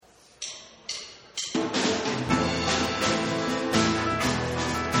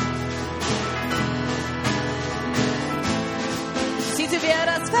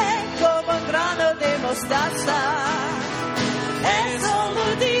mostaza. Eso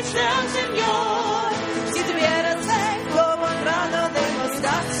lo dice el Señor. Si tuvieras fe como un grano de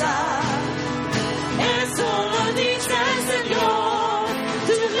mostaza. Eso lo dice el Señor.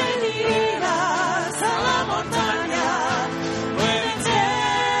 Tú le dirás a la montaña, muévete,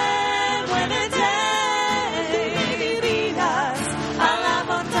 muévete. Y dirás a la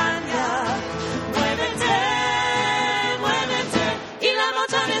montaña, muévete, muévete. Y la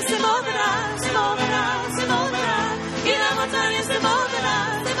montaña se moverá, se moverá, se moverá. Y la montaña se moverá,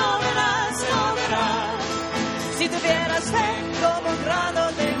 se moverá, se moverá. Si tuvieras fe como un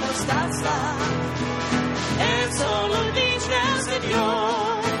grano de mostaza. Eso lo dice el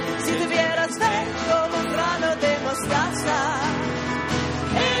Señor. Si tuvieras fe como un grano de mostaza.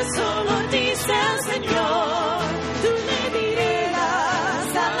 Eso lo dice el Señor. Tú le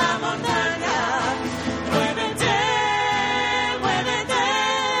dirías a la montaña, muévete, muévete.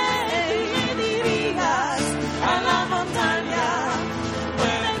 Y le dirías a la montaña,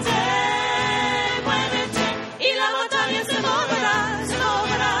 muévete, muévete. Y la montaña se moverá, se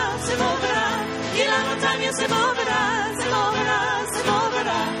moverá, se moverá. Y la montaña se moverá, se moverá, se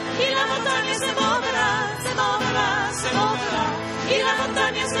moverá. Y la montaña se moverá, se moverá, se moverá. Y la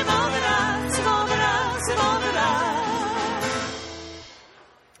montaña se moverá, se moverá, se moverá.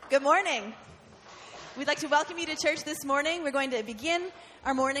 Good morning. We'd like to welcome you to church this morning. We're going to begin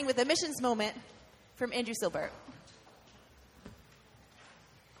our morning with a missions moment from Andrew Silbert.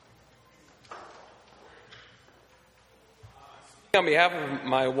 On behalf of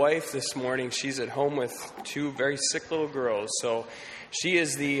my wife this morning, she's at home with two very sick little girls. So she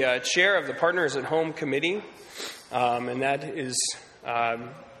is the chair of the Partners at Home Committee, and that is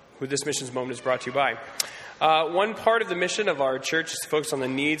who this missions moment is brought to you by. One part of the mission of our church is to focus on the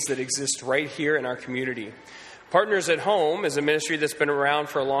needs that exist right here in our community. Partners at Home is a ministry that's been around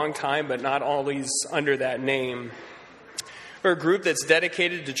for a long time, but not always under that name. We're a group that's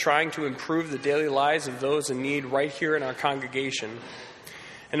dedicated to trying to improve the daily lives of those in need right here in our congregation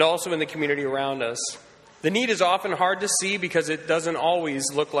and also in the community around us. The need is often hard to see because it doesn't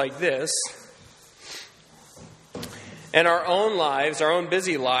always look like this. And our own lives, our own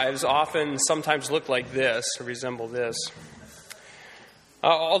busy lives, often sometimes look like this or resemble this.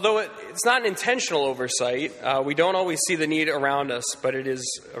 Although it's not an intentional oversight, we don't always see the need around us, but it is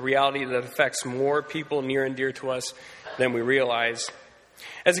a reality that affects more people near and dear to us than we realize.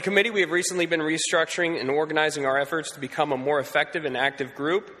 As a committee, we have recently been restructuring and organizing our efforts to become a more effective and active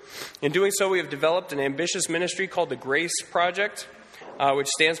group. In doing so, we have developed an ambitious ministry called the Grace Project, which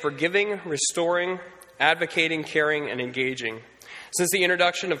stands for Giving, Restoring, Advocating, Caring, and Engaging. Since the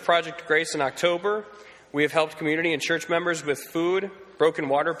introduction of Project Grace in October, we have helped community and church members with food, broken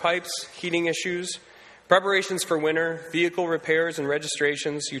water pipes, heating issues, preparations for winter, vehicle repairs and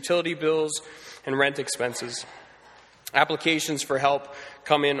registrations, utility bills, and rent expenses. Applications for help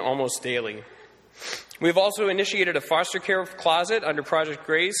come in almost daily. We've also initiated a foster care closet under Project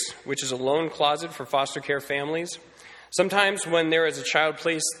Grace, which is a loan closet for foster care families. Sometimes when there is a child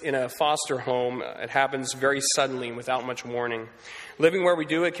placed in a foster home, it happens very suddenly and without much warning. Living where we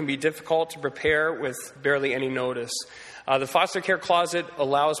do it can be difficult to prepare with barely any notice. The foster care closet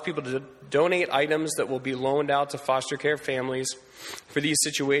allows people to donate items that will be loaned out to foster care families for these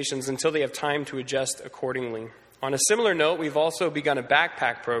situations until they have time to adjust accordingly. On a similar note, we've also begun a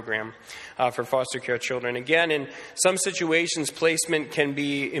backpack program for foster care children. Again, in some situations, placement can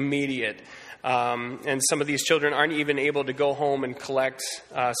be immediate, and some of these children aren't even able to go home and collect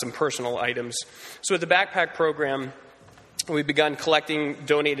some personal items. So with the backpack program, we've begun collecting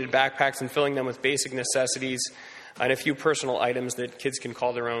donated backpacks and filling them with basic necessities and a few personal items that kids can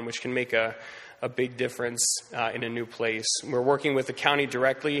call their own, which can make a big difference in a new place. We're working with the county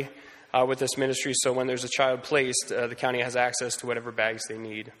directly with this ministry, so when there's a child placed, the county has access to whatever bags they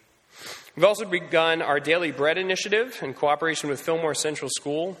need. We've also begun our Daily Bread initiative in cooperation with Fillmore Central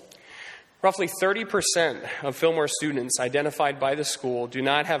School. Roughly 30% of Fillmore students identified by the school do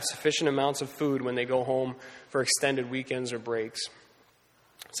not have sufficient amounts of food when they go home for extended weekends or breaks.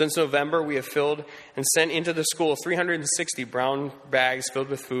 Since November, we have filled and sent into the school 360 brown bags filled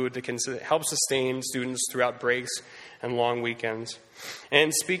with food that can help sustain students throughout breaks and long weekends.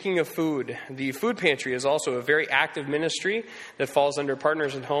 And speaking of food, the food pantry is also a very active ministry that falls under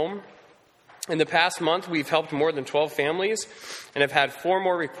Partners at Home. In the past month, we've helped more than 12 families and have had 4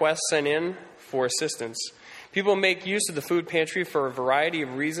 more requests sent in for assistance. People make use of the food pantry for a variety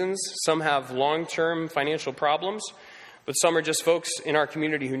of reasons. Some have long-term financial problems, but some are just folks in our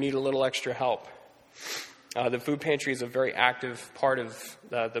community who need a little extra help. The food pantry is a very active part of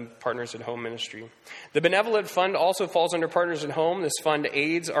the Partners at Home ministry. The Benevolent Fund also falls under Partners at Home. This fund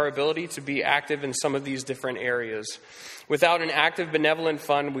aids our ability to be active in some of these different areas. Without an active Benevolent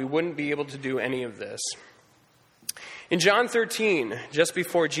Fund, we wouldn't be able to do any of this. In John 13, just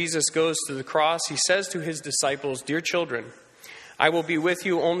before Jesus goes to the cross, he says to his disciples, "Dear children, I will be with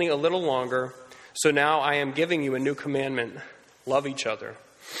you only a little longer, so now I am giving you a new commandment. Love each other.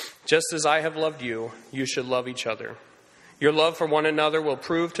 Just as I have loved you, you should love each other. Your love for one another will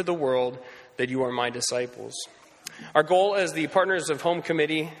prove to the world that you are my disciples." Our goal as the Partners at Home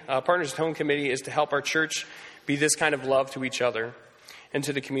Committee is to help our church be this kind of love to each other and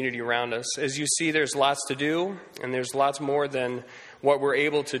to the community around us. As you see, there's lots to do, and there's lots more than what we're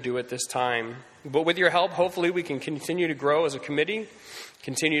able to do at this time. But with your help, hopefully we can continue to grow as a committee,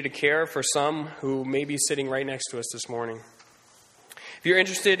 continue to care for some who may be sitting right next to us this morning. If you're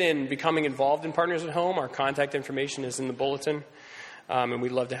interested in becoming involved in Partners at Home, our contact information is in the bulletin, and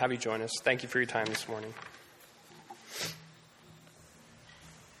we'd love to have you join us. Thank you for your time this morning.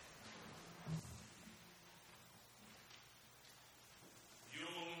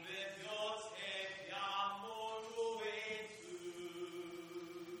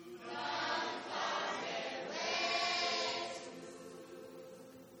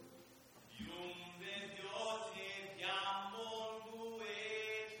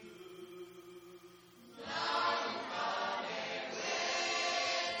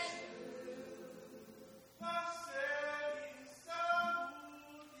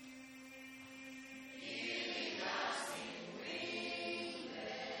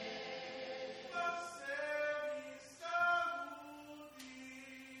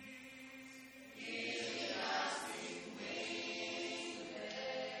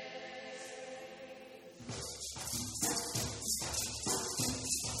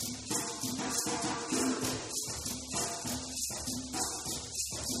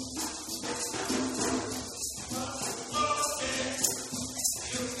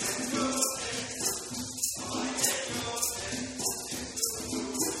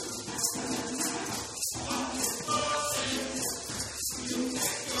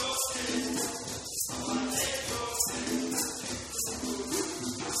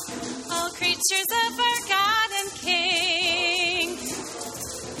 Creatures of our God and King,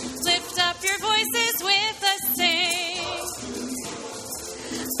 lift up your voices with a sing.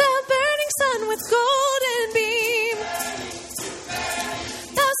 The burning sun with golden beam,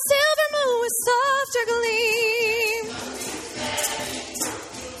 the silver moon with softer gleam.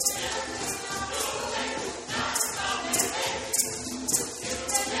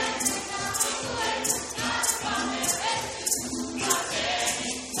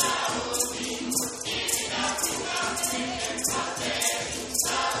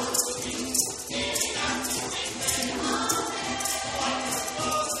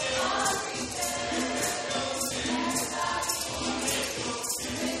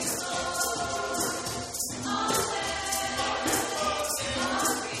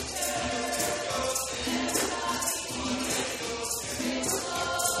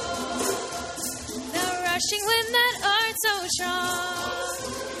 Wind that art so strong,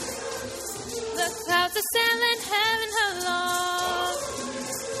 the clouds ascend and heaven along.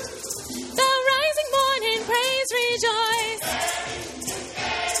 The rising morning praise rejoice.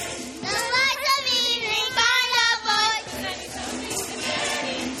 The light of evening find a voice.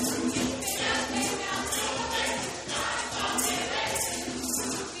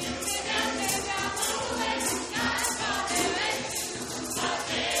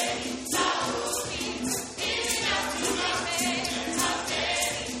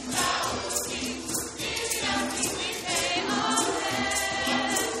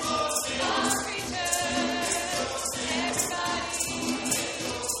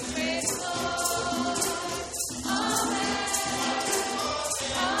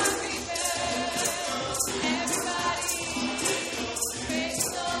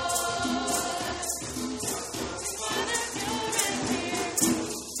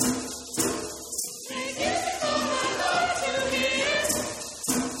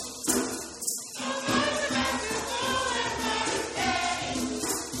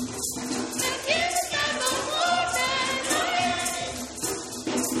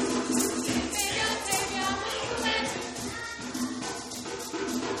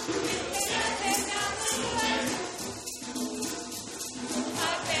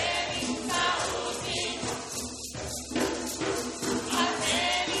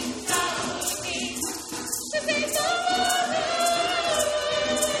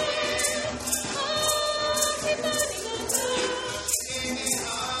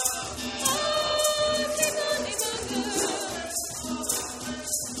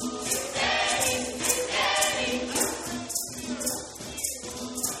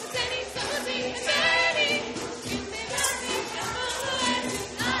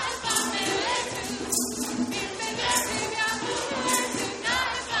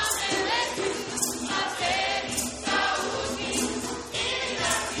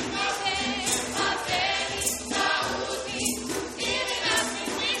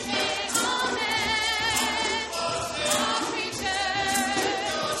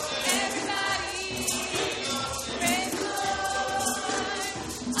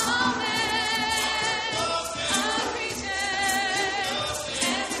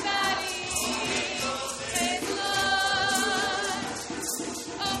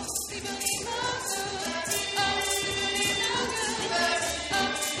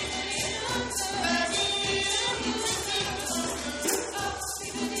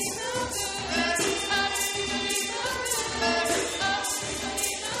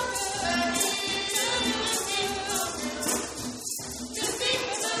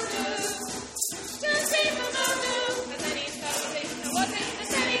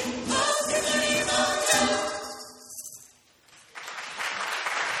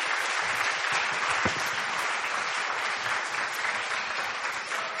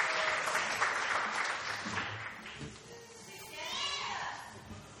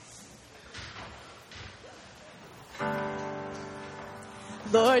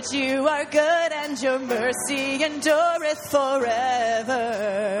 Lord, you are good and your mercy endureth forever.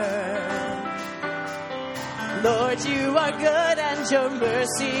 Lord, you are good and your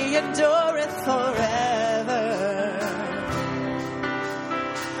mercy endureth forever.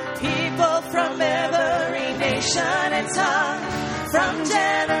 People from every nation and tongue, from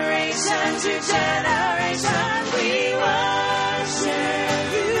generation to generation, we worship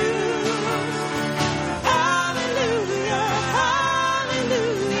you. Hallelujah,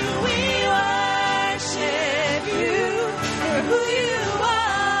 hallelujah, we worship you for who you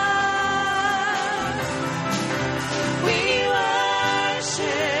are. We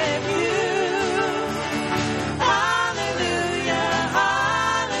worship you. Hallelujah,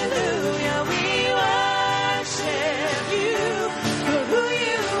 hallelujah, we worship you for who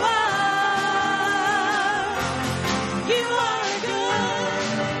you are. You are good.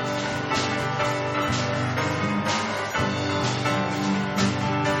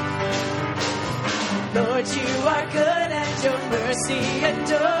 Lord, you are good and your mercy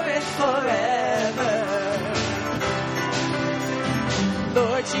endureth forever.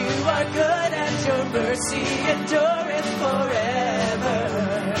 Lord, you are good and your mercy endureth forever.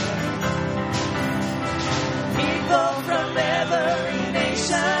 People from every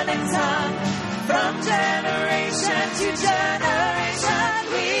nation and tongue, from generation to generation,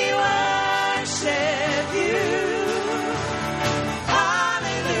 we worship you.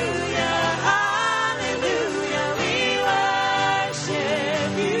 Hallelujah, hallelujah, we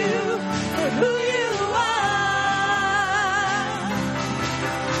worship you for who you are.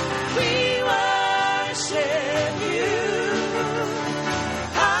 We worship you.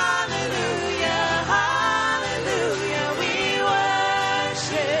 Hallelujah, hallelujah, we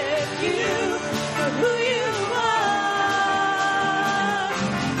worship you for who you are.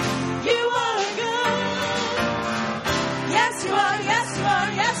 You are good. Yes, you are, yes, you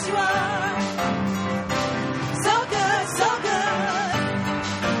are, yes, you are. So good, so good.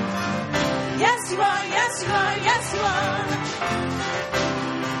 Yes, you are, yes, you are, yes, you are.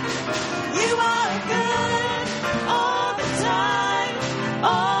 You are good all the time,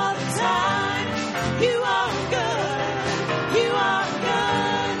 all the time. You are good, you are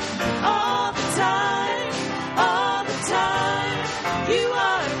good all the time, all the time. You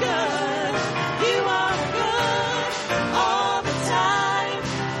are good, you are good all the time,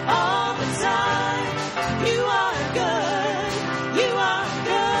 all the time. You are good, you are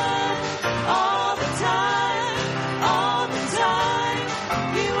good all the time, all the time.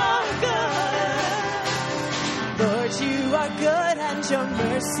 You are good. Lord, you are good and your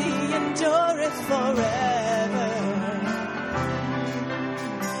mercy endureth forever.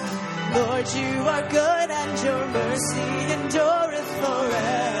 Lord, you are good and your mercy endureth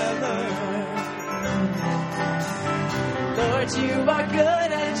forever. Lord, you are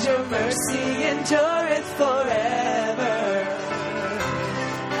good and your mercy endureth forever.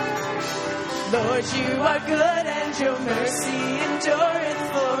 Lord, you are good and your mercy endureth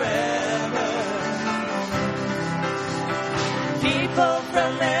forever. People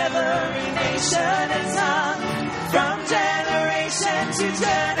from every nation and tongue, from generation to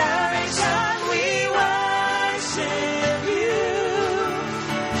generation, we worship you.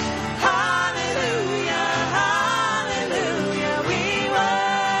 Hallelujah, hallelujah, we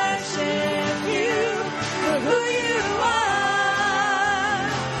worship you for who you are.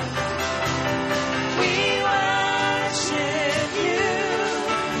 We worship you.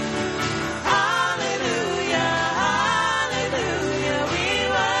 Hallelujah, hallelujah, we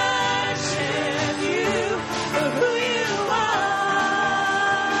worship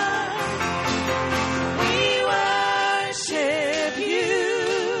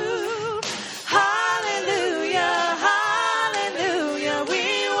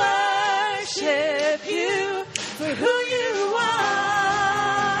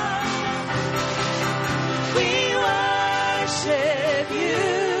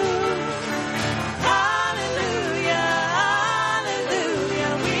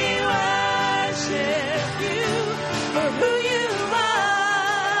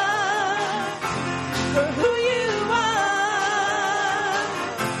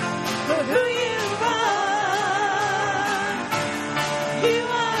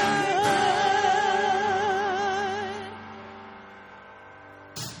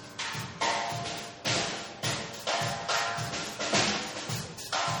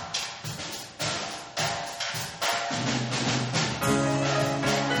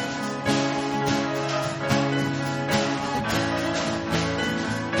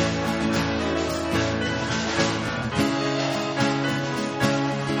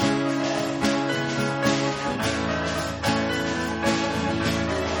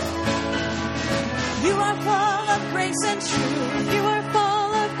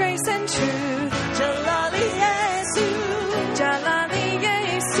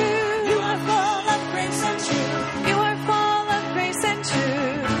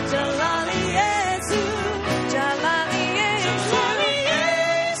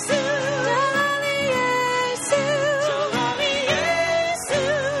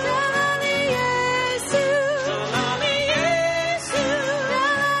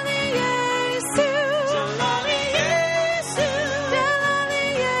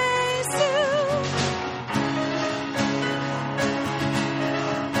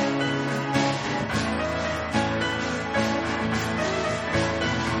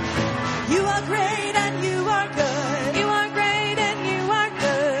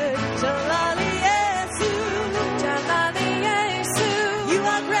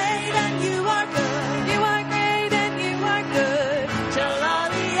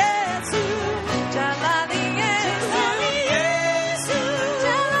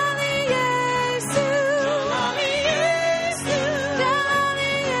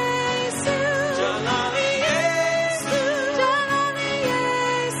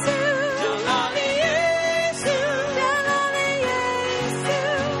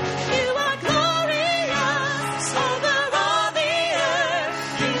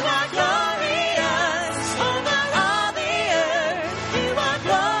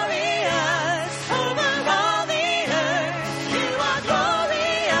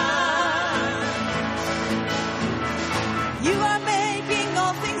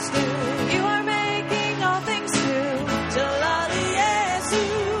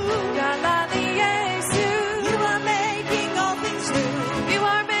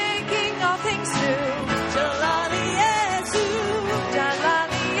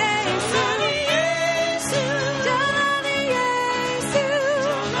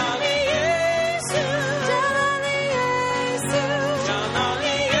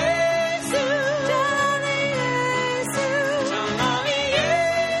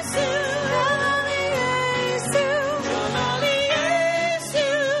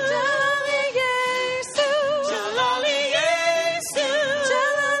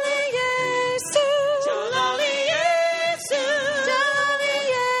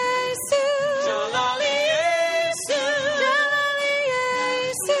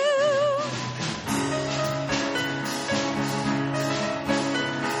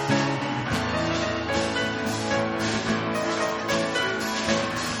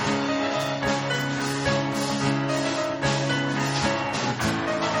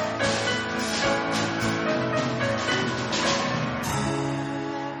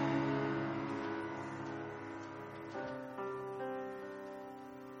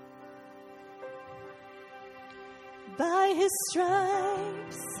By his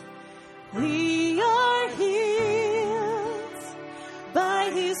stripes we are healed.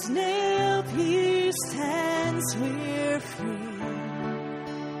 By his nail-pierced hands we're free.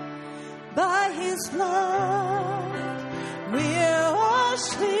 By his blood we're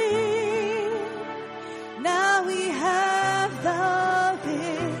washed clean. Now we have the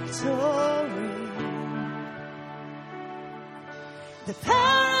victory. The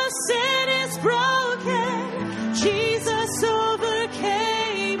power of sin is broken. Jesus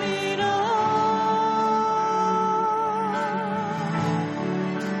overcame it all.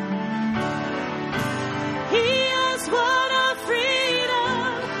 He has won our freedom.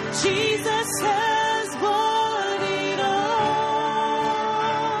 Jesus has won it all.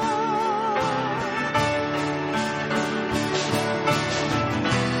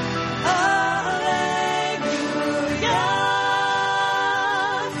 Hallelujah.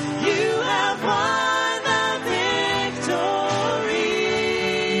 You have won the victory.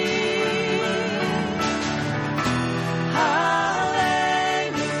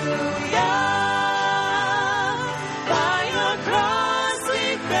 Hallelujah. By your cross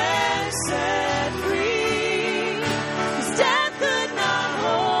we've been set free. 'Cause death could not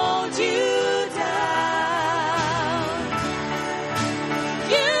hold you down.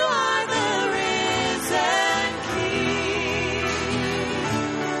 You are the risen King,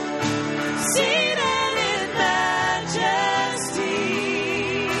 seated in majesty.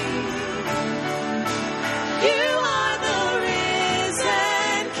 You are the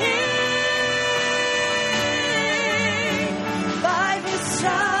risen King. By his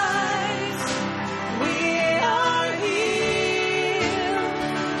stripes we are healed.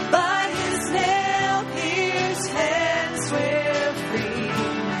 By his nail-pierced hands we're free.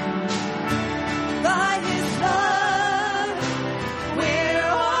 By his blood we're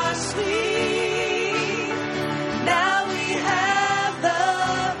washed clean. Now we have the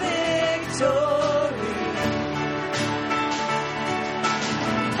victory.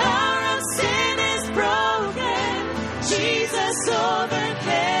 Power of sin is broken. Jesus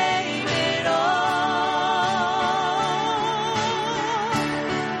overcame it all.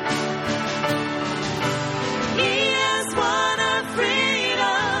 He has won our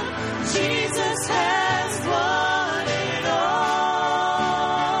freedom. Jesus has won it all.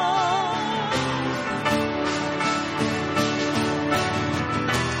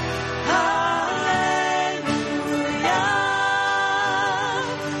 Hallelujah.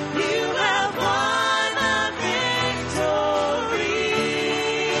 You have won the victory.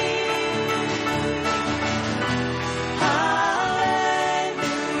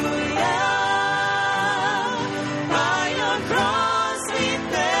 Hallelujah. By your cross we've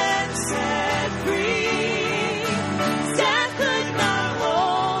been set free. Death could not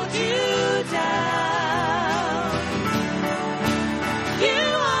hold you down. You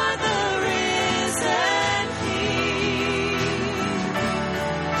are the risen King,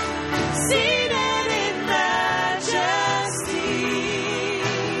 seated in majesty.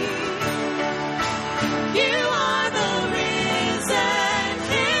 You are the risen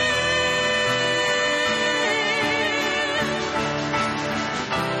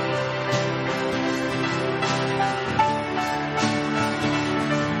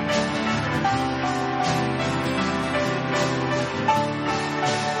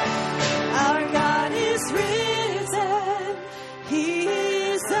Our God is risen. He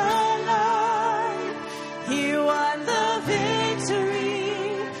is alive. He won the victory.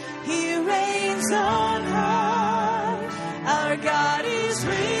 He reigns on high. Our God is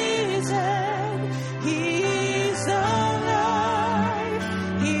risen. He is alive.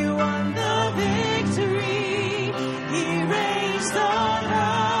 He won the victory. He reigns on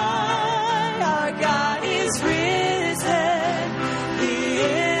high. Our God is risen. He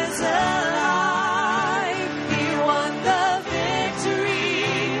is alive. He won the victory.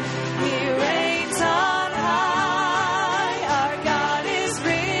 He reigns on high. Our God is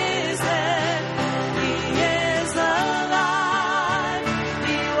risen. He is alive.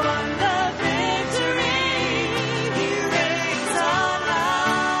 He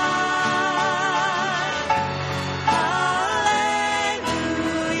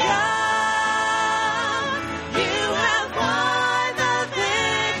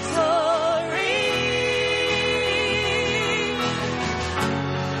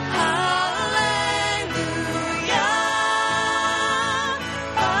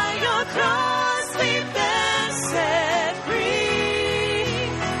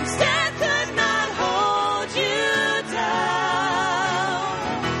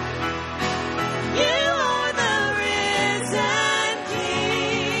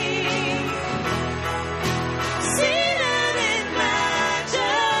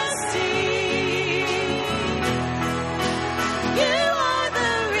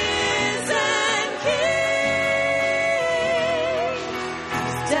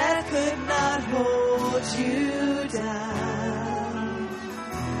hold you down.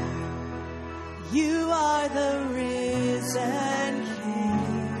 You are the risen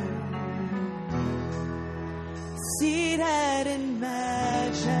King, seated in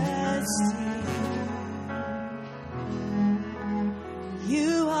majesty.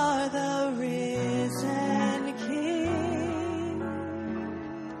 You are the risen King.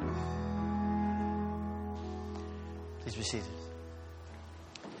 Please be seated.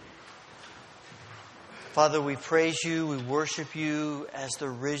 Father, we praise you, we worship you as the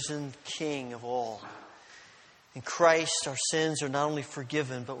risen King of all. In Christ, our sins are not only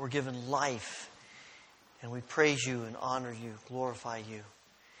forgiven, but we're given life. And we praise you and honor you, glorify you.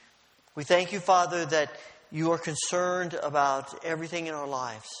 We thank you, Father, that you are concerned about everything in our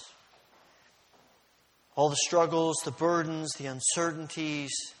lives. All the struggles, the burdens, the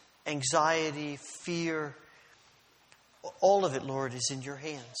uncertainties, anxiety, fear, all of it, Lord, is in your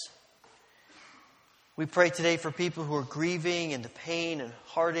hands. We pray today for people who are grieving and the pain and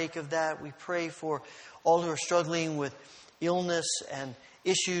heartache of that. We pray for all who are struggling with illness and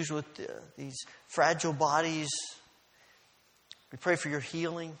issues with these fragile bodies. We pray for your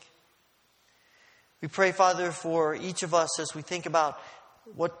healing. We pray, Father, for each of us as we think about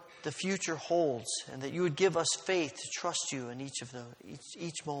what the future holds, and that you would give us faith to trust you in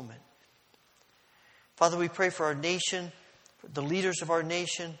each moment. Father, we pray for our nation, for the leaders of our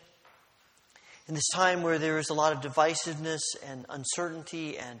nation. In this time where there is a lot of divisiveness and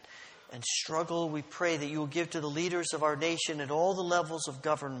uncertainty and struggle, we pray that you will give to the leaders of our nation at all the levels of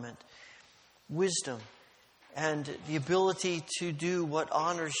government wisdom and the ability to do what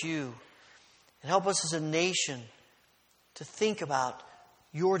honors you. And help us as a nation to think about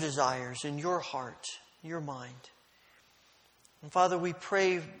your desires in your heart, your mind. And Father, we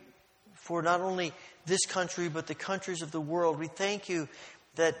pray for not only this country, but the countries of the world. We thank you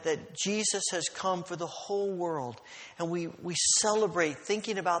that Jesus has come for the whole world. And we celebrate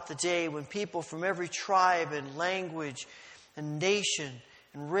thinking about the day when people from every tribe and language and nation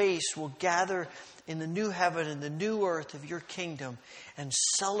and race will gather in the new heaven and the new earth of your kingdom and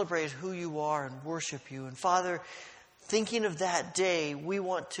celebrate who you are and worship you. And Father, thinking of that day, we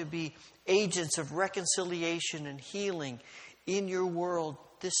want to be agents of reconciliation and healing in your world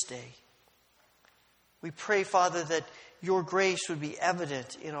this day. We pray, Father, that your grace would be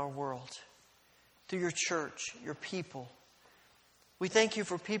evident in our world through your church, your people. We thank you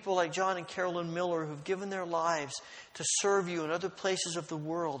for people like John and Carolyn Miller who've given their lives to serve you in other places of the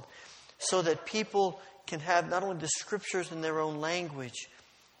world so that people can have not only the scriptures in their own language,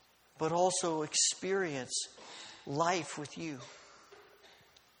 but also experience life with you.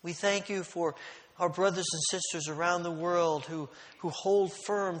 We thank you for our brothers and sisters around the world who hold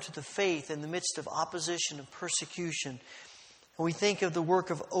firm to the faith in the midst of opposition and persecution. And we think of the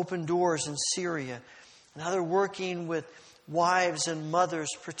work of Open Doors in Syria and how they're working with wives and mothers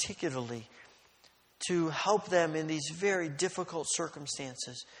particularly to help them in these very difficult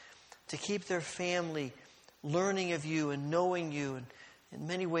circumstances, to keep their family learning of you and knowing you and in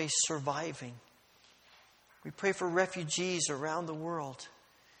many ways surviving. We pray for refugees around the world.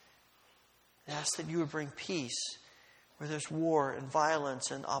 I ask that you would bring peace where there's war and violence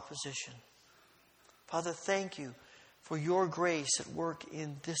and opposition. Father, thank you for your grace at work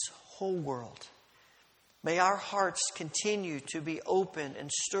in this whole world. May our hearts continue to be open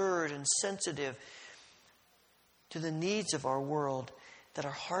and stirred and sensitive to the needs of our world, that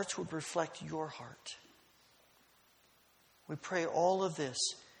our hearts would reflect your heart. We pray all of this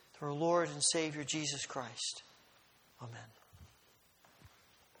through our Lord and Savior Jesus Christ. Amen.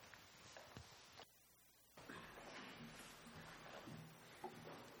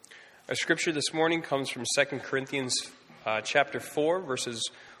 Our scripture this morning comes from 2 Corinthians chapter 4, verses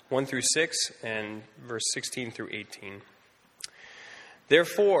 1 through 6 and verse 16 through 18.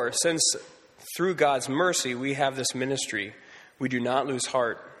 Therefore, since through God's mercy we have this ministry, we do not lose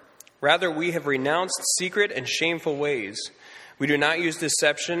heart. Rather, we have renounced secret and shameful ways. We do not use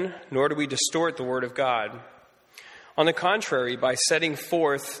deception, nor do we distort the word of God. On the contrary, by setting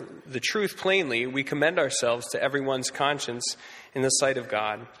forth the truth plainly, we commend ourselves to everyone's conscience in the sight of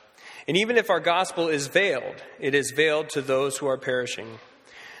God. And even if our gospel is veiled, it is veiled to those who are perishing.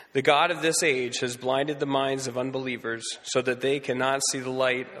 The God of this age has blinded the minds of unbelievers so that they cannot see the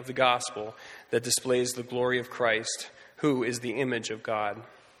light of the gospel that displays the glory of Christ, who is the image of God.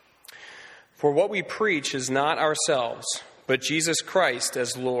 For what we preach is not ourselves, but Jesus Christ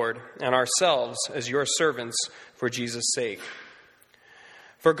as Lord, and ourselves as your servants for Jesus' sake.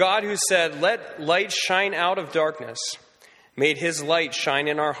 For God, who said, "Let light shine out of darkness," made his light shine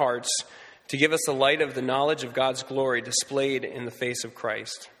in our hearts to give us the light of the knowledge of God's glory displayed in the face of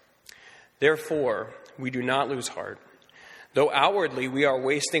Christ. Therefore, we do not lose heart. Though outwardly we are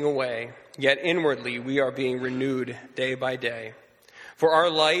wasting away, yet inwardly we are being renewed day by day. For our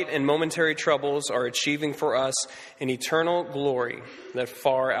light and momentary troubles are achieving for us an eternal glory that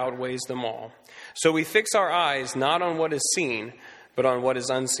far outweighs them all. So we fix our eyes not on what is seen, but on what is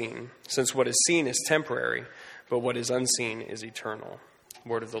unseen, since what is seen is temporary, but what is unseen is eternal.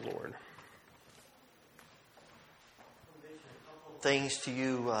 Word of the Lord. Things to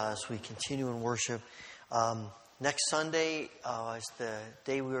you as we continue in worship. Next Sunday is the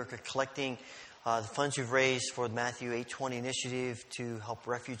day we are collecting the funds you've raised for the Matthew 8:20 initiative to help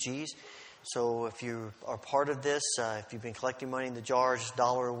refugees. So if you are part of this, if you've been collecting money in the jars,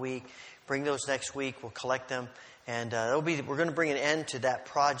 $1 a week, bring those next week. We'll collect them. And we're going to bring an end to that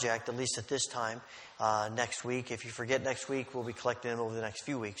project, at least at this time, next week. If you forget next week, we'll be collecting them over the next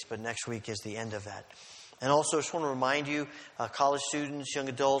few weeks. But next week is the end of that. And also, I just want to remind you, college students, young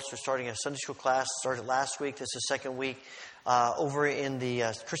adults, we're starting a Sunday school class. Started last week. This is the second week. Over in the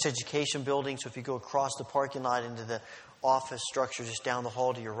Christian Education building. So if you go across the parking lot into the office structure just down the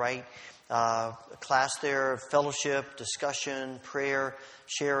hall to your right, a class there, fellowship, discussion, prayer,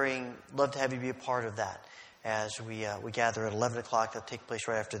 sharing. Love to have you be a part of that as we gather at 11 o'clock. That'll take place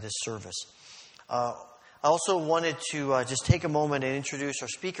right after this service. I also wanted to just take a moment and introduce our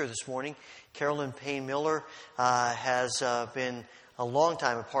speaker this morning. Carolyn Payne Miller has been a long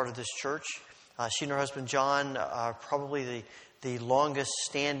time a part of this church. She and her husband John are probably the longest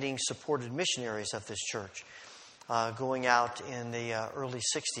standing supported missionaries of this church, going out in the early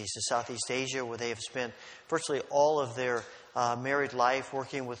 60s to Southeast Asia, where they have spent virtually all of their married life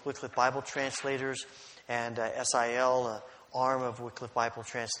working with Wycliffe Bible Translators and SIL, arm of Wycliffe Bible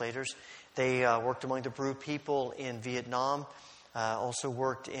Translators. They worked among the Bru people in Vietnam, also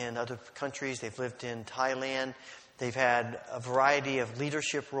worked in other countries. They've lived in Thailand. They've had a variety of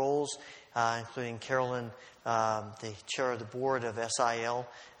leadership roles, including Carolyn, the chair of the board of SIL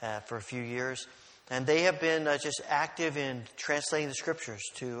for a few years. And they have been just active in translating the scriptures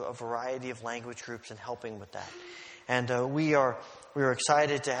to a variety of language groups and helping with that. And we are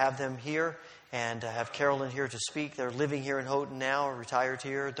excited to have them here and have Carolyn here to speak. They're living here in Houghton now, retired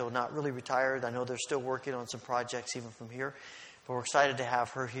here, though not really retired. I know they're still working on some projects even from here. But we're excited to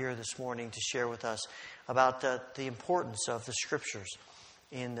have her here this morning to share with us about the importance of the scriptures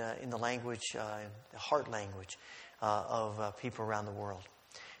in the language, the heart language of people around the world.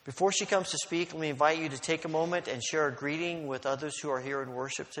 Before she comes to speak, let me invite you to take a moment and share a greeting with others who are here in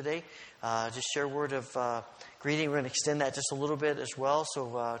worship today. Just share a word of greeting. We're going to extend that just a little bit as well.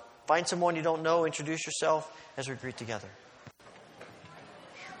 So find someone you don't know, introduce yourself as we greet together.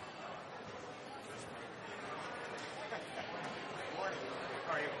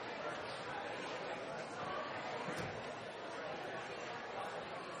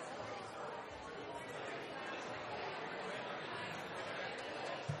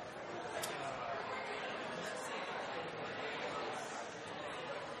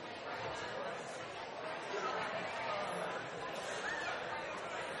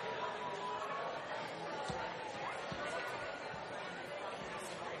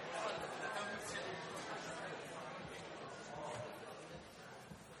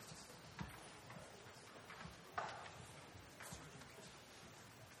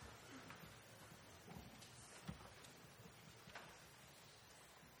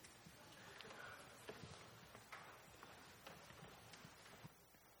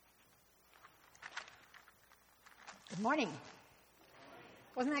 Good morning.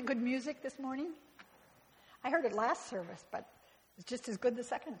 Wasn't that good music this morning? I heard it last service, but it's just as good the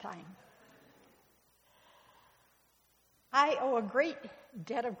second time. I owe a great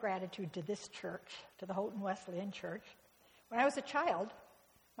debt of gratitude to this church, to the Houghton Wesleyan Church. When I was a child,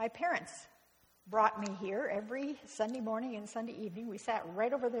 my parents brought me here every Sunday morning and Sunday evening. We sat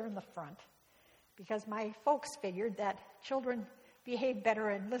right over there in the front because my folks figured that children behave better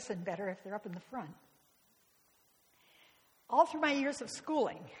and listen better if they're up in the front. All through my years of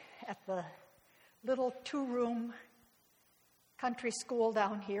schooling at the little 2-room country school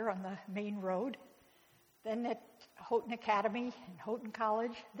down here on the main road, then at Houghton Academy and Houghton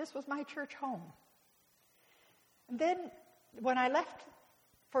College, this was my church home. And then when I left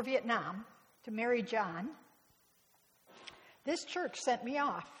for Vietnam to marry John, this church sent me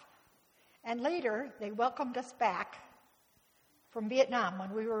off. And later, they welcomed us back from Vietnam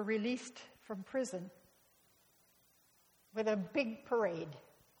when we were released from prison with a big parade.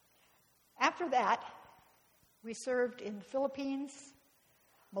 After that, we served in the Philippines,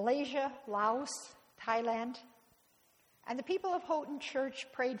 Malaysia, Laos, Thailand, and the people of Houghton Church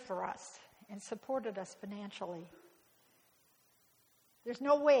prayed for us and supported us financially. There's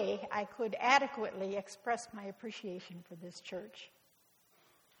no way I could adequately express my appreciation for this church.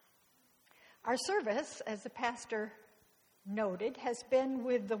 Our service, as the pastor noted, has been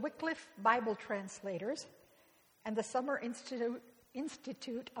with the Wycliffe Bible Translators and the Summer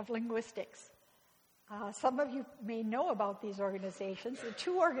Institute of Linguistics. Some of you may know about these organizations. The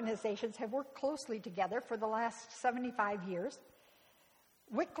two organizations have worked closely together for the last 75 years.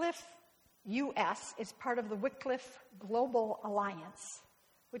 Wycliffe U.S. is part of the Wycliffe Global Alliance,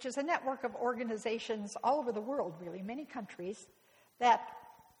 which is a network of organizations all over the world, really, many countries, that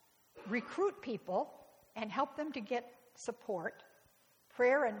recruit people and help them to get support,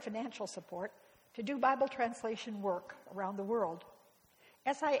 prayer and financial support, to do Bible translation work around the world.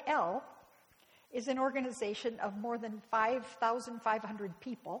 SIL is an organization of more than 5,500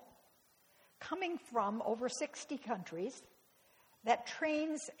 people coming from over 60 countries that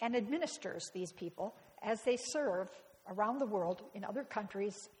trains and administers these people as they serve around the world in other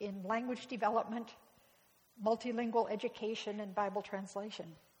countries in language development, multilingual education, and Bible translation.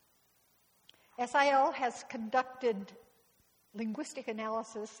 SIL has conducted linguistic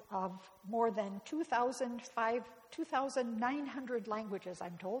analysis of more than 2,900 languages,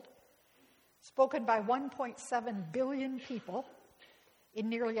 I'm told, spoken by 1.7 billion people in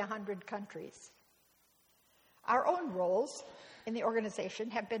nearly 100 countries. Our own roles in the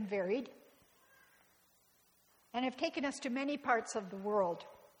organization have been varied and have taken us to many parts of the world.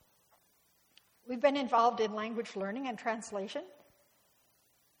 We've been involved in language learning and translation.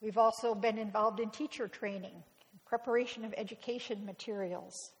 We've also been involved in teacher training, preparation of education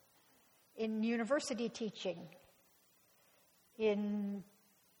materials, in university teaching, in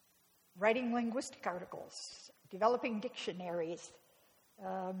writing linguistic articles, developing dictionaries,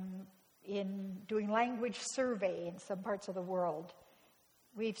 in doing language survey in some parts of the world.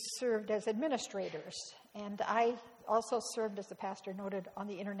 We've served as administrators, and I also served, as the pastor noted, on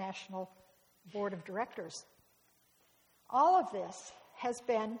the International Board of Directors. All of this has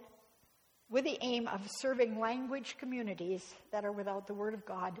been with the aim of serving language communities that are without the Word of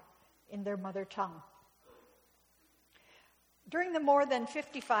God in their mother tongue. During the more than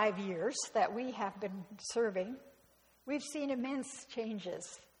 55 years that we have been serving, we've seen immense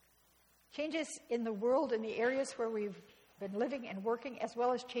changes in the world, in the areas where we've been living and working, as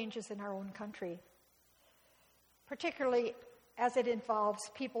well as changes in our own country, particularly as it involves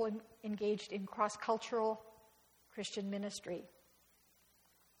people engaged in cross-cultural Christian ministry.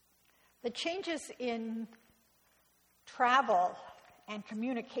 The changes in travel and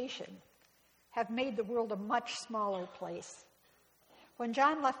communication have made the world a much smaller place. When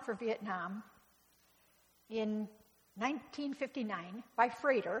John left for Vietnam in 1959 by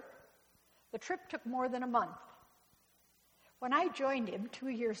freighter, the trip took more than a month. When I joined him 2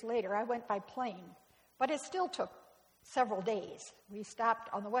 years later, I went by plane, but it still took several days. We stopped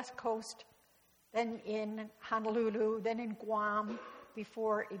on the West Coast, then in Honolulu, then in Guam,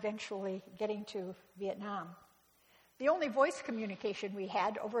 before eventually getting to Vietnam. The only voice communication we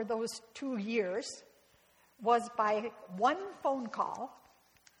had over those 2 years was by one phone call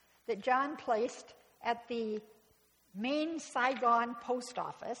that John placed at the main Saigon post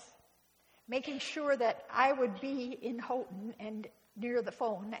office, making sure that I would be in Houghton and near the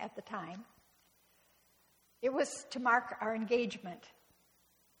phone at the time. It was to mark our engagement.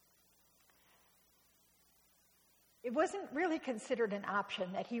 It wasn't really considered an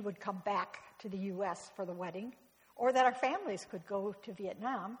option that he would come back to the U.S. for the wedding, or that our families could go to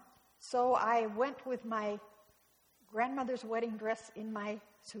Vietnam. So I went with my grandmother's wedding dress in my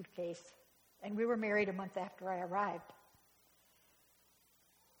suitcase, and we were married a month after I arrived.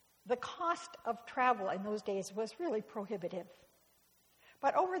 The cost of travel in those days was really prohibitive.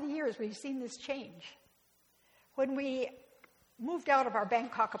 But over the years, we've seen this change. When we moved out of our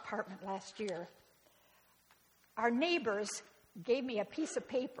Bangkok apartment last year, our neighbors gave me a piece of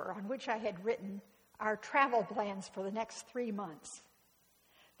paper on which I had written our travel plans for the next 3 months.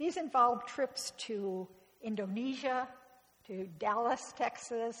 These involved trips to Indonesia, to Dallas,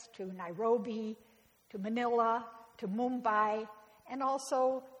 Texas, to Nairobi, to Manila, to Mumbai, and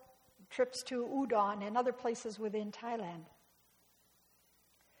also trips to Udon and other places within Thailand.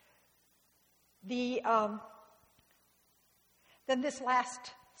 Then this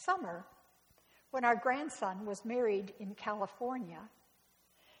last summer, when our grandson was married in California,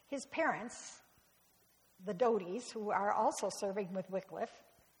 his parents, the Doties, who are also serving with Wycliffe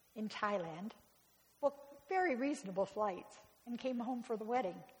in Thailand, booked very reasonable flights and came home for the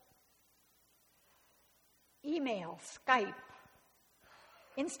wedding. Email, Skype,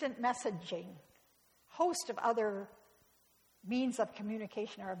 instant messaging, host of other means of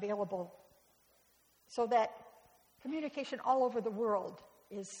communication are available so that communication all over the world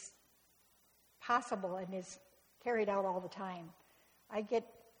is possible and is carried out all the time. I get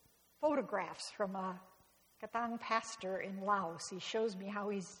photographs from a Katang pastor in Laos. He shows me how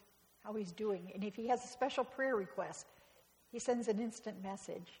he's doing. And if he has a special prayer request, he sends an instant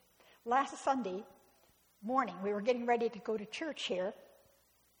message. Last Sunday morning, we were getting ready to go to church here,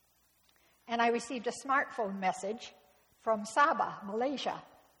 and I received a smartphone message from Sabah, Malaysia.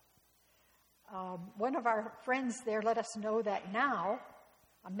 One of our friends there let us know that now,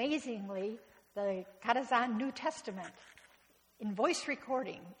 amazingly, the Kadazan New Testament in voice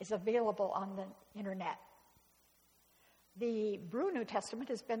recording is available on the internet. The Bru New Testament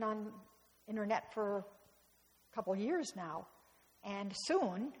has been on internet for a couple years now, and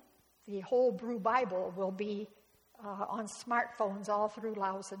soon the whole Bru Bible will be on smartphones all through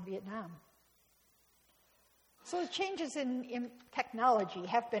Laos and Vietnam. So the changes in technology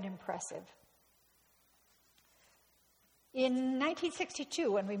have been impressive. In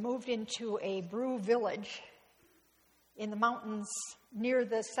 1962, when we moved into a Bru village in the mountains near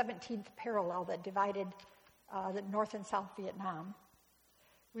the 17th parallel that divided the North and South Vietnam,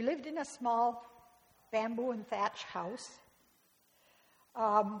 we lived in a small bamboo and thatch house.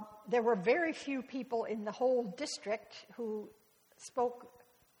 There were very few people in the whole district who spoke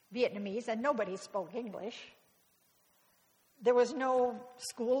Vietnamese, and nobody spoke English. There was no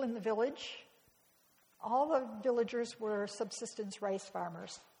school in the village. All the villagers were subsistence rice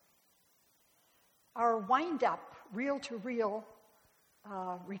farmers. Our wind-up, reel-to-reel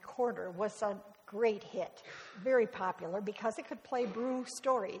recorder was a great hit, very popular, because it could play Bru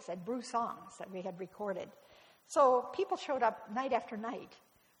stories and Bru songs that we had recorded. So people showed up night after night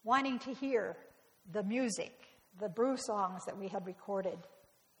wanting to hear the music, the Bru songs that we had recorded.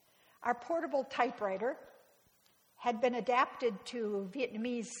 Our portable typewriter had been adapted to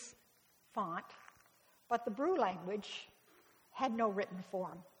Vietnamese font, but the Bru language had no written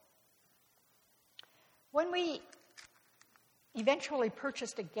form. When we eventually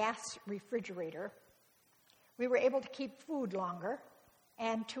purchased a gas refrigerator, we were able to keep food longer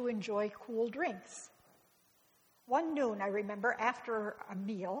and to enjoy cool drinks. One noon, I remember, after a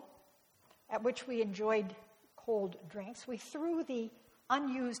meal at which we enjoyed cold drinks, we threw the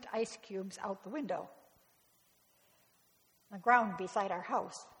unused ice cubes out the window, on the ground beside our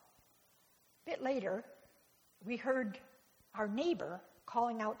house. A bit later, we heard our neighbor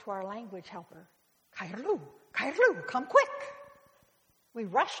calling out to our language helper, "Kairlu, Kairlu, come quick!" We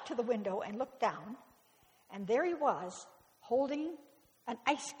rushed to the window and looked down, and there he was, holding an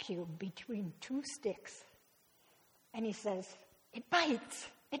ice cube between two sticks. And he says, "It bites,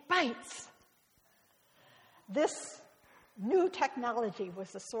 it bites." This new technology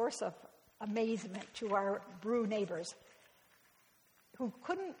was a source of amazement to our Bru neighbors, who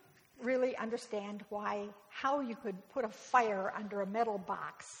couldn't really understand how you could put a fire under a metal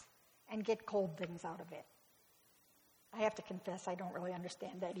box and get cold things out of it. I have to confess, I don't really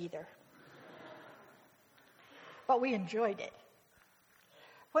understand that either. But we enjoyed it.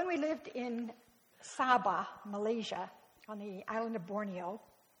 When we lived in Sabah, Malaysia, on the island of Borneo,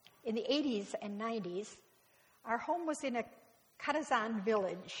 in the 80s and 90s, our home was in a Kadazan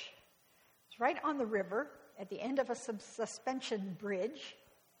village. It's right on the river, at the end of a suspension bridge.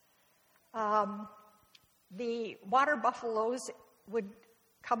 The water buffaloes would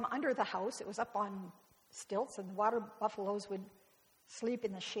come under the house. It was up on stilts, and the water buffaloes would sleep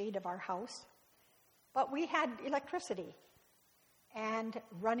in the shade of our house. But we had electricity and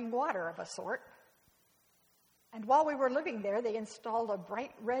running water of a sort. And while we were living there, they installed a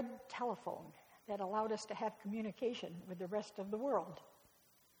bright red telephone that allowed us to have communication with the rest of the world.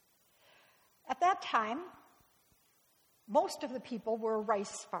 At that time, most of the people were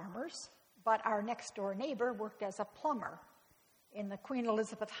rice farmers, but our next-door neighbor worked as a plumber in the Queen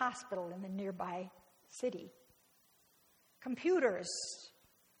Elizabeth Hospital in the nearby city. Computers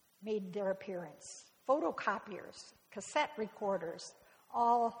made their appearance. Photocopiers, cassette recorders,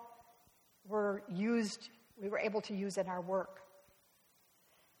 all we were able to use in our work.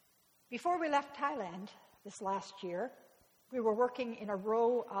 Before we left Thailand this last year, we were working in a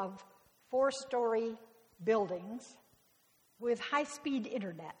row of 4-story buildings with high-speed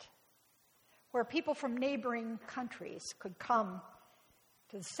internet, where people from neighboring countries could come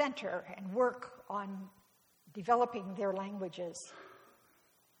to the center and work on developing their languages.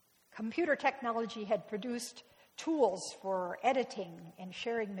 Computer technology had produced tools for editing and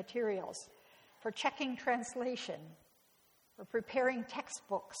sharing materials, for checking translation, for preparing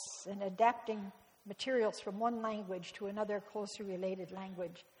textbooks and adapting materials from one language to another closely related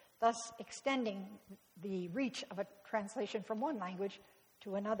language, thus extending the reach of a translation from one language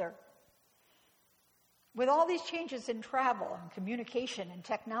to another. With all these changes in travel and communication and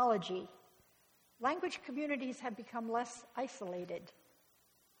technology, language communities have become less isolated.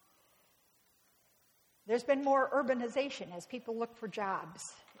 There's been more urbanization as people look for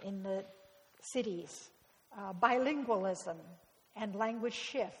jobs in the cities, bilingualism and language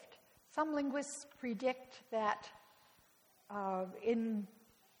shift. Some linguists predict that in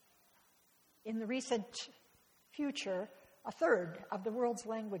the recent future, a third of the world's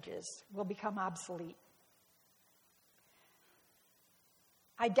languages will become obsolete.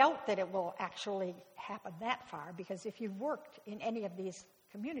 I doubt that it will actually happen that far, because if you've worked in any of these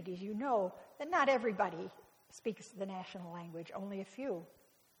communities, you know that not everybody speaks the national language, only a few.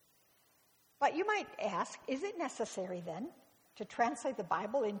 But you might ask, is it necessary then to translate the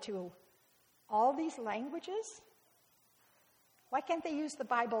Bible into all these languages? Why can't they use the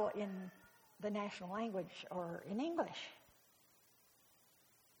Bible in the national language or in English?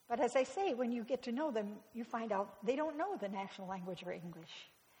 But as I say, when you get to know them, you find out they don't know the national language or English.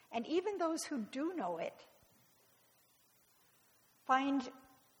 And even those who do know it find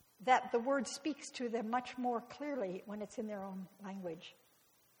that the word speaks to them much more clearly when it's in their own language.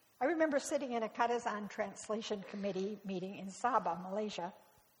 I remember sitting in a Kadazan Translation Committee meeting in Sabah, Malaysia.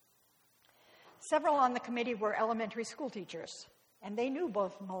 Several on the committee were elementary school teachers, and they knew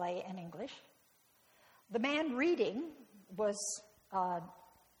both Malay and English. The man reading was a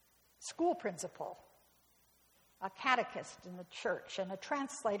school principal, a catechist in the church, and a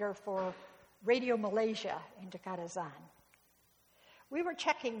translator for Radio Malaysia into Kadazan. We were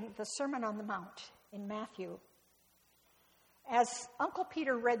checking the Sermon on the Mount in Matthew. As Uncle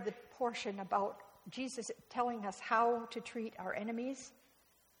Peter read the portion about Jesus telling us how to treat our enemies,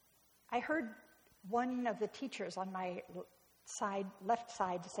 I heard one of the teachers on my left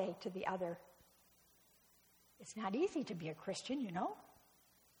side, say to the other, "It's not easy to be a Christian, you know."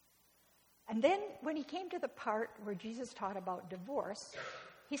 And then when he came to the part where Jesus taught about divorce,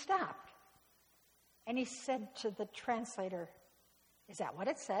 he stopped. And he said to the translator, "Is that what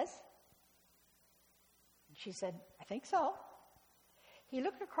it says?" And she said, "I think so." He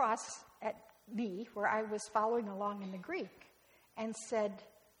looked across at me, where I was following along in the Greek, and said,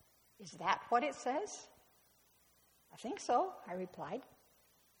 "Is that what it says?" "I think so," I replied.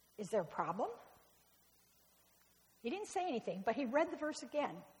 "Is there a problem?" He didn't say anything, but he read the verse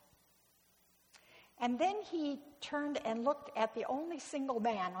again. And then he turned and looked at the only single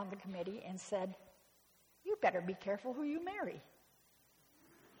man on the committee and said, "You better be careful who you marry."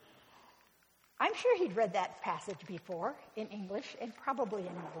 I'm sure he'd read that passage before in English and probably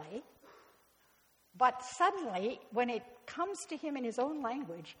in Malay. But suddenly, when it comes to him in his own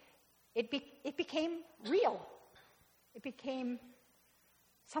language, it became real. It became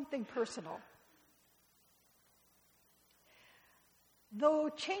something personal. Though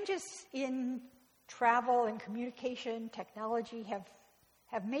changes in travel and communication technology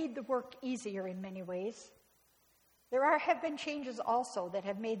have made the work easier in many ways, there have been changes also that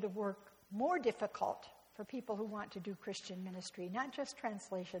have made the work more difficult for people who want to do Christian ministry, not just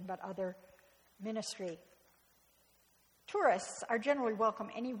translation, but other ministry. Tourists are generally welcome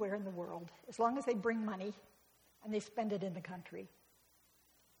anywhere in the world, as long as they bring money and they spend it in the country.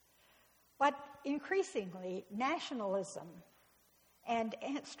 But increasingly, nationalism and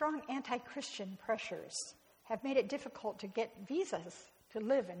strong anti-Christian pressures have made it difficult to get visas to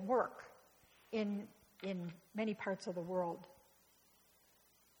live and work in many parts of the world.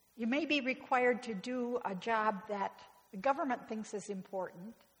 You may be required to do a job that the government thinks is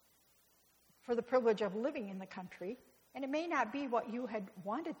important for the privilege of living in the country, and it may not be what you had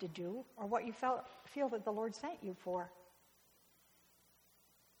wanted to do or what you feel that the Lord sent you for.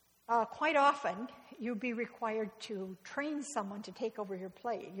 Quite often, you'd be required to train someone to take over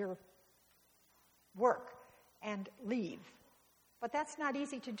your work and leave. But that's not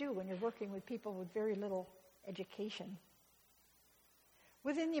easy to do when you're working with people with very little education.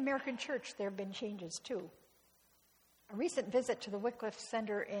 Within the American church, there have been changes too. A recent visit to the Wycliffe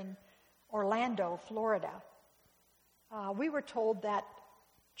Center in Orlando, Florida, we were told that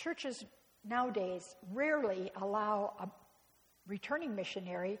churches nowadays rarely allow a returning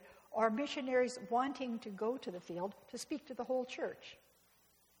missionary or missionaries wanting to go to the field to speak to the whole church.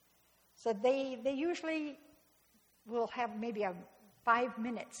 So they usually will have maybe 5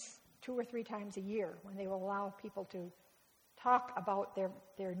 minutes 2 or 3 times a year when they will allow people to talk about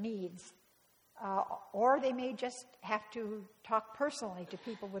their needs. Or they may just have to talk personally to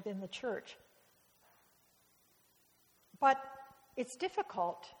people within the church. But it's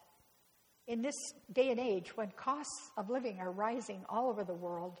difficult in this day and age when costs of living are rising all over the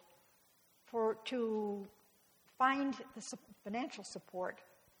world to find the financial support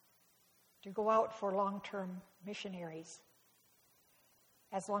to go out for long-term missionaries,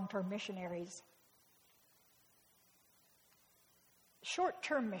 as long-term missionaries.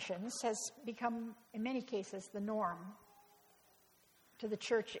 Short-term missions has become, in many cases, the norm to the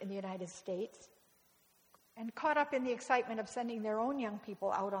church in the United States. And caught up in the excitement of sending their own young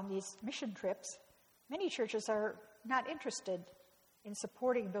people out on these mission trips, many churches are not interested in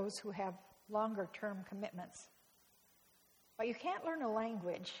supporting those who have longer-term commitments. But you can't learn a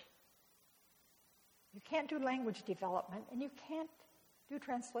language, you can't do language development, and you can't do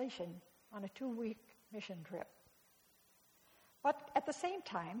translation on a 2-week mission trip. But at the same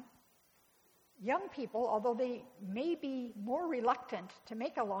time, young people, although they may be more reluctant to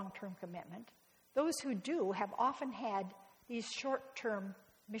make a long-term commitment, those who do have often had these short-term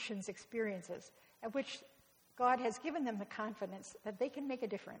missions experiences at which God has given them the confidence that they can make a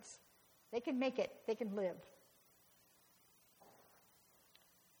difference. They can make it, they can live.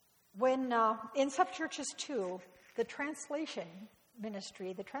 When in some churches too, the translation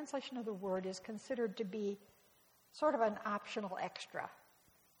ministry, the translation of the word, is considered to be sort of an optional extra,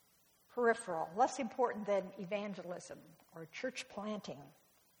 peripheral, less important than evangelism or church planting.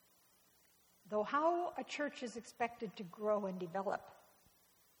 Though how a church is expected to grow and develop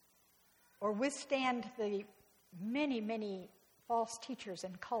or withstand the many, many false teachers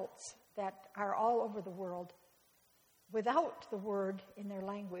and cults that are all over the world without the word in their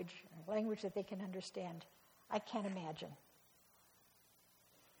language, a language that they can understand, I can't imagine.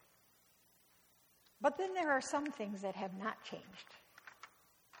 But then there are some things that have not changed.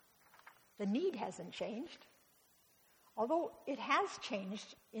 The need hasn't changed, although it has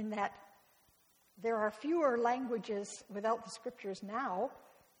changed in that there are fewer languages without the scriptures now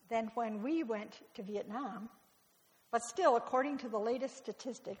than when we went to Vietnam. But still, according to the latest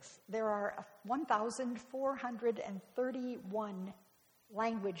statistics, there are 1,431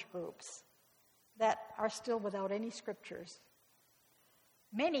 language groups that are still without any scriptures.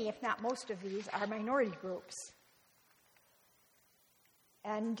 Many, if not most of these, are minority groups.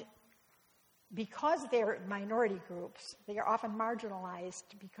 And because they're minority groups, they are often marginalized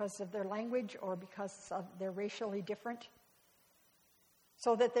because of their language or because they're racially different,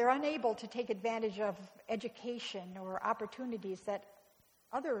 so that they're unable to take advantage of education or opportunities that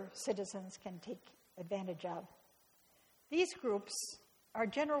other citizens can take advantage of. These groups are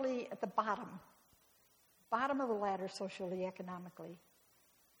generally at the bottom of the ladder socially, economically,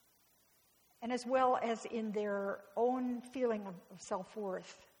 and as well as in their own feeling of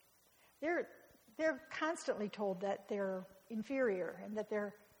self-worth. They're constantly told that they're inferior and that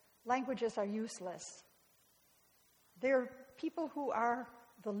their languages are useless. They're people who are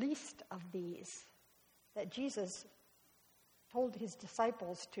the least of these that Jesus told his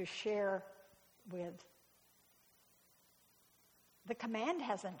disciples to share with. The command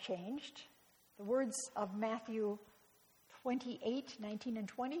hasn't changed. The words of Matthew 28, 19 and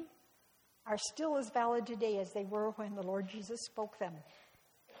 20 are still as valid today as they were when the Lord Jesus spoke them.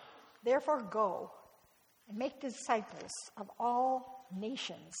 Therefore go and make disciples of all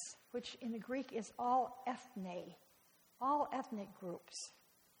nations, which in the Greek is all ethne, all ethnic groups,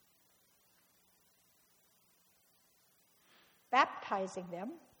 baptizing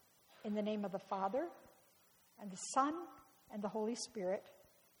them in the name of the Father and the Son and the Holy Spirit,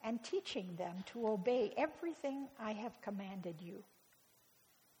 and teaching them to obey everything I have commanded you.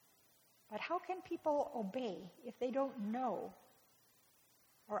 But how can people obey if they don't know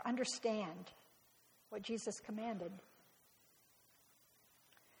or understand what Jesus commanded?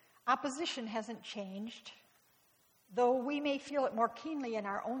 Opposition hasn't changed. Though we may feel it more keenly in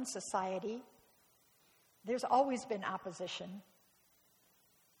our own society, there's always been opposition.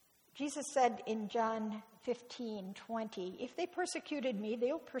 Jesus said in John 15:20, if they persecuted me,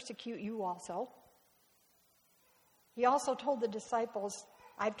 they'll persecute you also. He also told the disciples,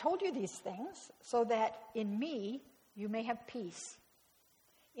 I've told you these things so that in me you may have peace.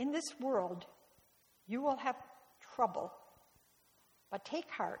 In this world you will have trouble, but take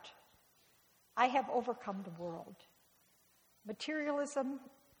heart. I have overcome the world. Materialism,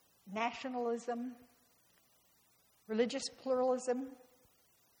 nationalism, religious pluralism,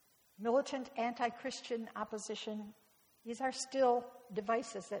 militant anti-Christian opposition, these are still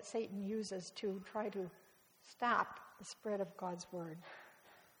devices that Satan uses to try to stop the spread of God's word.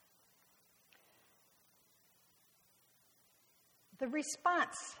 The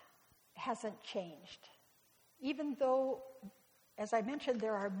response hasn't changed, even though, as I mentioned,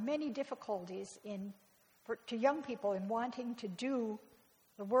 there are many difficulties to young people in wanting to do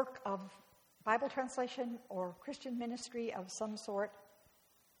the work of Bible translation or Christian ministry of some sort.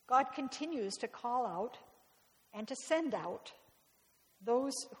 God continues to call out and to send out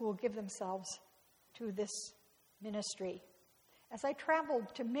those who will give themselves to this ministry. As I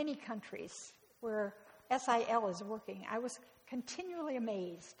traveled to many countries where SIL is working, I was continually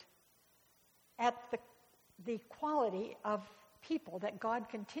amazed at the quality of people that God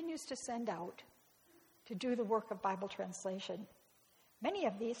continues to send out to do the work of Bible translation. Many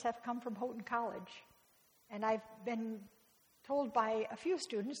of these have come from Houghton College, and I've been told by a few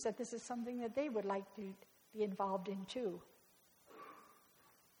students that this is something that they would like to be involved in too.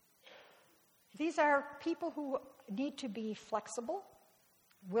 These are people who need to be flexible,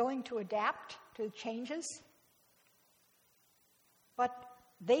 willing to adapt to changes, but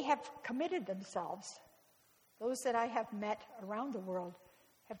they have committed themselves. Those that I have met around the world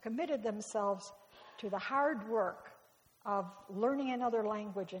have committed themselves to the hard work of learning another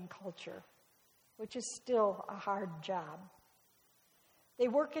language and culture, which is still a hard job. They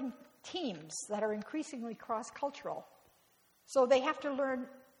work in teams that are increasingly cross-cultural, so they have to learn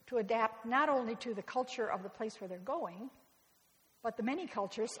to adapt not only to the culture of the place where they're going, but the many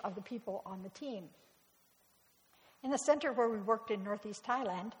cultures of the people on the team. In the center where we worked in Northeast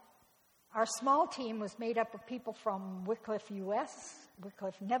Thailand, our small team was made up of people from Wycliffe, US,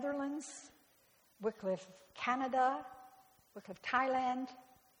 Wycliffe, Netherlands, Wycliffe, Canada, Wycliffe, Thailand,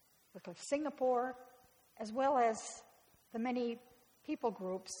 Wycliffe, Singapore, as well as the many people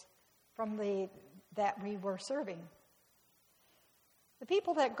groups from that we were serving. The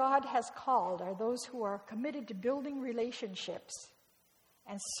people that God has called are those who are committed to building relationships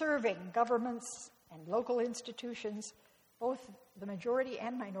and serving governments and local institutions, both the majority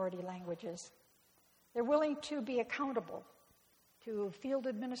and minority languages. They're willing to be accountable to field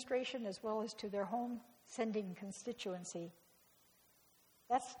administration as well as to their home sending constituency.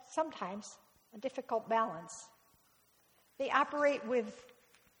 That's sometimes a difficult balance. They operate with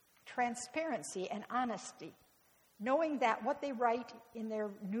transparency and honesty, knowing that what they write in their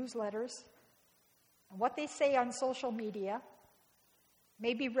newsletters and what they say on social media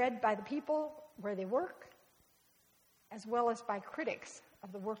may be read by the people where they work, as well as by critics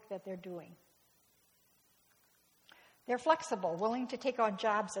of the work that they're doing. They're flexible, willing to take on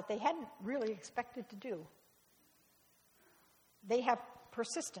jobs that they hadn't really expected to do. They have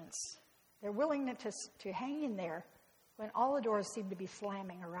persistence. They're willing to hang in there when all the doors seem to be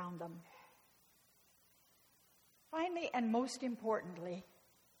slamming around them. Finally, and most importantly,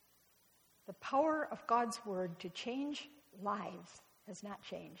 the power of God's word to change lives has not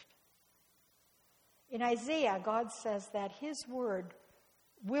changed. In Isaiah, God says that his word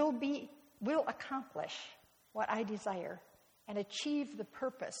will accomplish what I desire and achieve the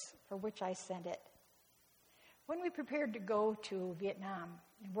purpose for which I sent it. When we prepared to go to Vietnam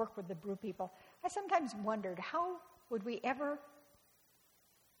and work with the Bru people, I sometimes wondered, how would we ever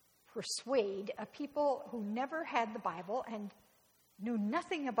persuade a people who never had the Bible and knew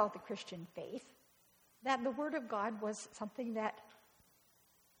nothing about the Christian faith that the Word of God was something that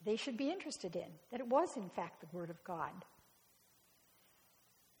they should be interested in, that it was, in fact, the Word of God?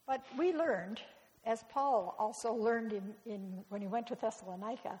 But we learned, as Paul also learned when he went to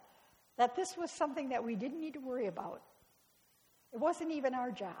Thessalonica, that this was something that we didn't need to worry about. It wasn't even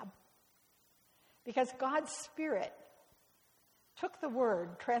our job, because God's Spirit took the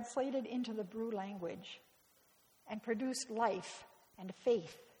Word translated into the Bru language and produced life and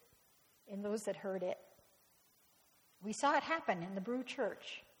faith in those that heard it. We saw it happen in the Bru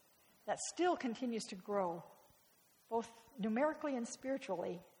Church that still continues to grow, both numerically and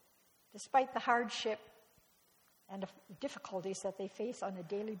spiritually, despite the hardship and difficulties that they face on a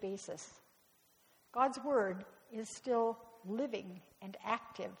daily basis. God's word is still living and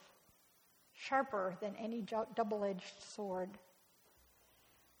active, sharper than any double-edged sword.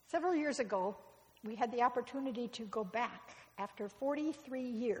 Several years ago, we had the opportunity to go back after 43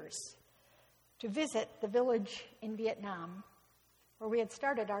 years to visit the village in Vietnam where we had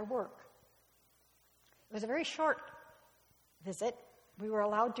started our work. It was a very short visit. We were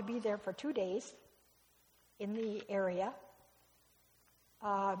allowed to be there for 2 days in the area.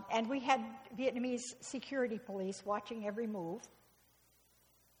 And we had Vietnamese security police watching every move.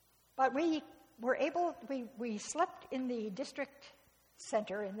 But we slept in the district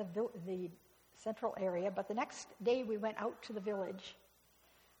center, in the central area, but the next day we went out to the village.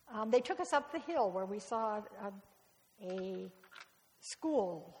 They took us up the hill where we saw a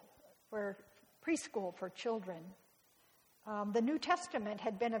school, preschool for children. The New Testament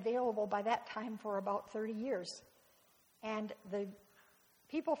had been available by that time for about 30 years. And the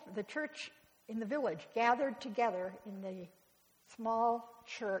people, the church in the village, gathered together in the small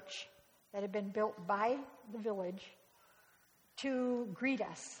church that had been built by the village to greet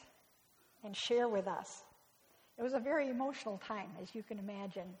us and share with us. It was a very emotional time, as you can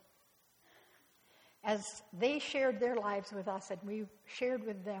imagine, as they shared their lives with us and we shared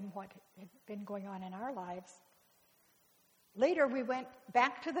with them what had been going on in our lives. Later, we went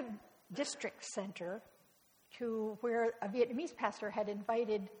back to the district center to where a Vietnamese pastor had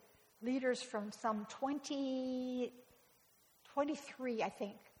invited leaders from some 23, I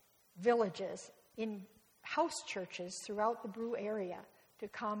think, villages in house churches throughout the Brew area to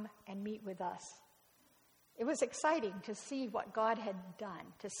come and meet with us. It was exciting to see what God had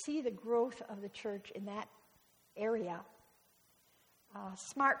done, to see the growth of the church in that area.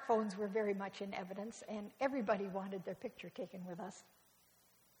 Smartphones were very much in evidence, and everybody wanted their picture taken with us.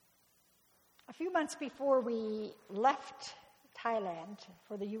 A few months before we left Thailand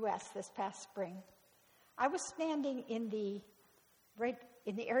for the U.S. this past spring, I was standing right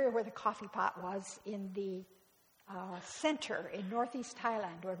in the area where the coffee pot was in the center in northeast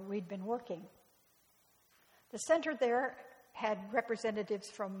Thailand where we'd been working. The center there had representatives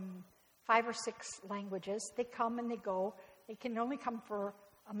from 5 or 6 languages. They come and they go. They can only come for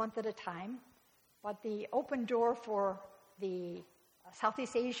a month at a time, but the open door for the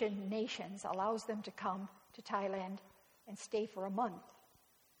Southeast Asian nations allows them to come to Thailand and stay for a month.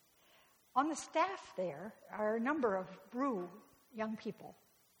 On the staff there are a number of Brew young people.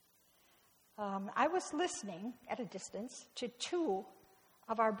 I was listening at a distance to 2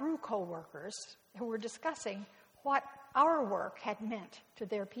 of our Brew co-workers who were discussing what our work had meant to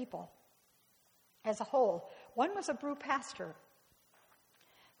their people as a whole. One was a Brew pastor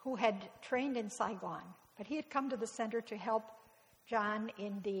who had trained in Saigon, but he had come to the center to help John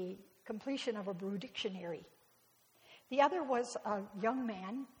in the completion of a Brew dictionary. The other was a young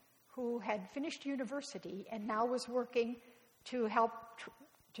man who had finished university and now was working to help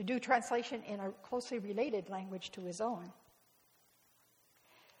to do translation in a closely related language to his own.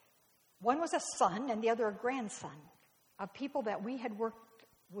 One was a son and the other a grandson of people that we had worked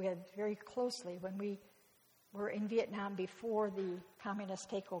with very closely when we were in Vietnam before the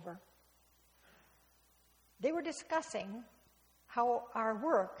communist takeover. They were discussing how our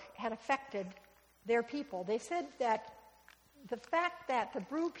work had affected their people. They said that the fact that the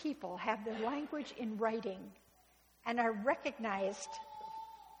Brew people have their language in writing and are recognized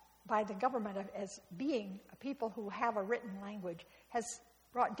by the government as being a people who have a written language has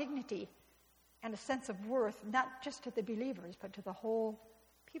brought dignity and a sense of worth, not just to the believers, but to the whole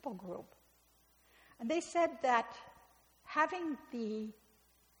people group. And they said that having the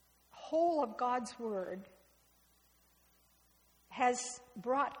whole of God's Word has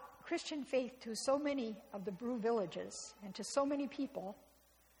brought Christian faith to so many of the Brew villages and to so many people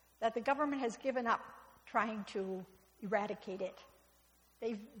that the government has given up trying to eradicate it.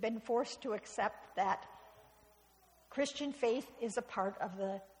 They've been forced to accept that Christian faith is a part of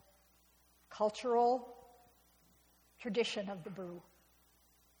the cultural tradition of the Brew.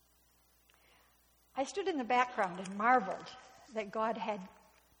 I stood in the background and marveled that God had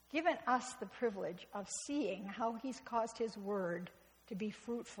given us the privilege of seeing how He's caused His Word to be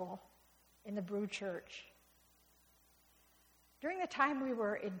fruitful in the Brew Church. During the time we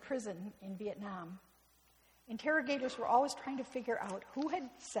were in prison in Vietnam, interrogators were always trying to figure out who had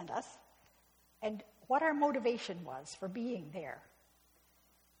sent us and what our motivation was for being there.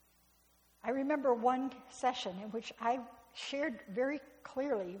 I remember one session in which I shared very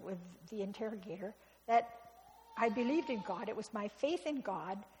clearly with the interrogator that I believed in God. It was my faith in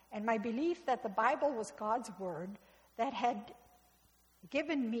God and my belief that the Bible was God's Word that had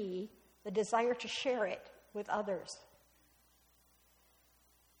given me the desire to share it with others.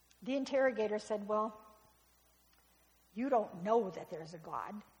 The interrogator said, "Well, you don't know that there's a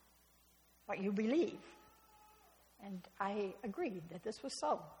God, but you believe." And I agreed that this was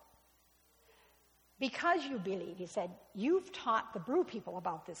so. "Because you believe," he said, "you've taught the Brew people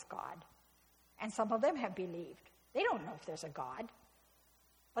about this God, and some of them have believed. They don't know if there's a God,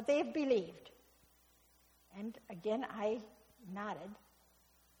 but they have believed." And again, I nodded.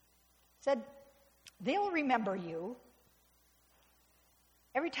 Said, "They'll remember you.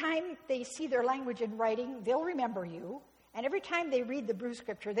 Every time they see their language in writing, they'll remember you. And every time they read the Brew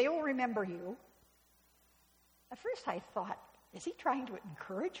scripture, they will remember you." At first I thought, is he trying to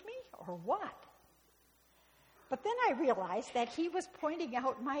encourage me or what? But then I realized that he was pointing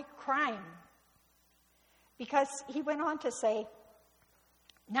out my crime. Because he went on to say,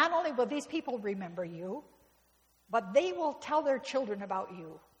 not only will these people remember you, but they will tell their children about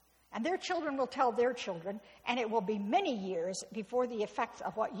you. And their children will tell their children, and it will be many years before the effects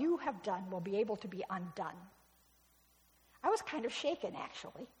of what you have done will be able to be undone. I was kind of shaken,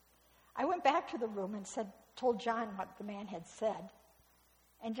 actually. I went back to the room and told John what the man had said.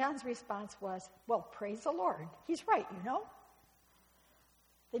 And John's response was, well, praise the Lord. He's right, you know.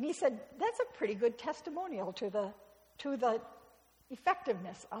 Then he said, that's a pretty good testimonial to the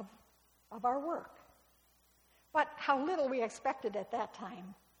effectiveness of our work. But how little we expected at that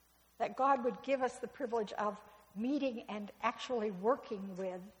time that God would give us the privilege of meeting and actually working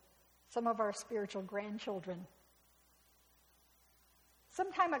with some of our spiritual grandchildren.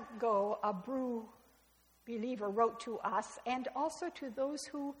 Some time ago, a Brew believer wrote to us and also to those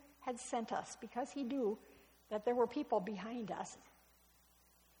who had sent us, because he knew that there were people behind us.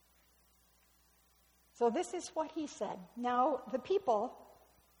 So this is what he said. Now, the people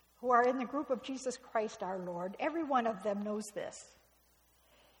who are in the group of Jesus Christ our Lord, every one of them knows this.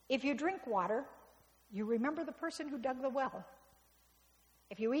 If you drink water, you remember the person who dug the well.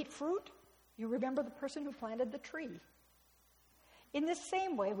 If you eat fruit, you remember the person who planted the tree. In the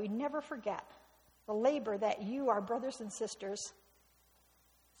same way, we never forget the labor that you, our brothers and sisters,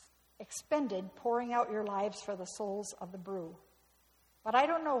 expended pouring out your lives for the souls of the Brew. But I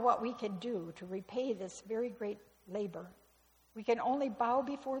don't know what we can do to repay this very great labor. We can only bow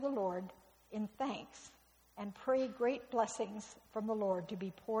before the Lord in thanks and pray great blessings from the Lord to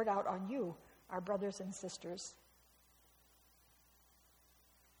be poured out on you, our brothers and sisters.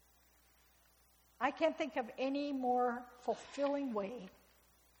 I can't think of any more fulfilling way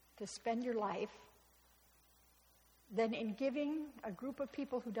to spend your life than in giving a group of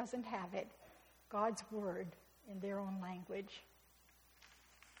people who doesn't have it God's word in their own language.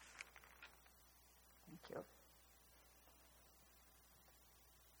 Thank you.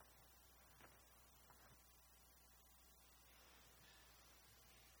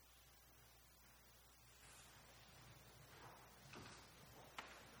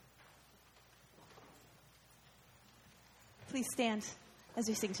 Please stand as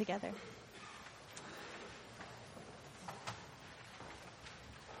we sing together.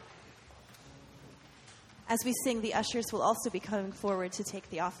 As we sing, the ushers will also be coming forward to take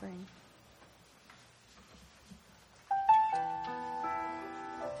the offering.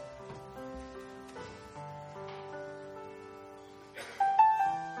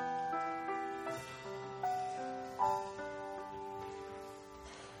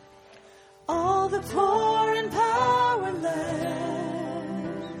 All the poor and powerless,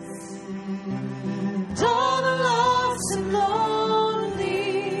 and all the lost and lonely,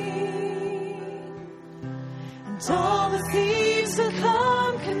 and all the thieves that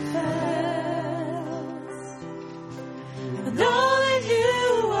come confess, and know that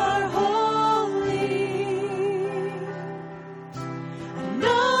you are holy, and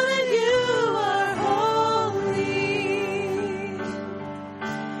know that you are holy,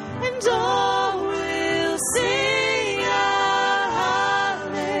 and all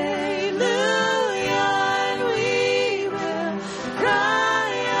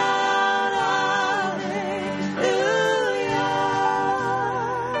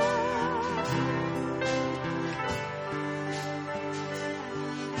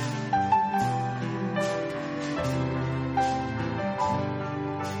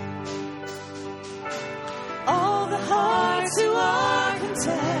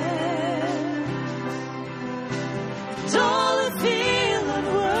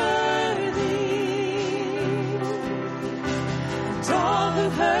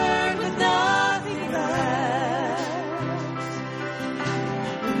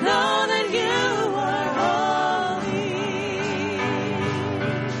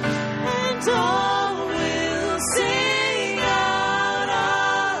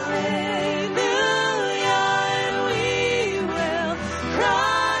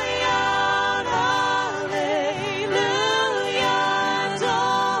cry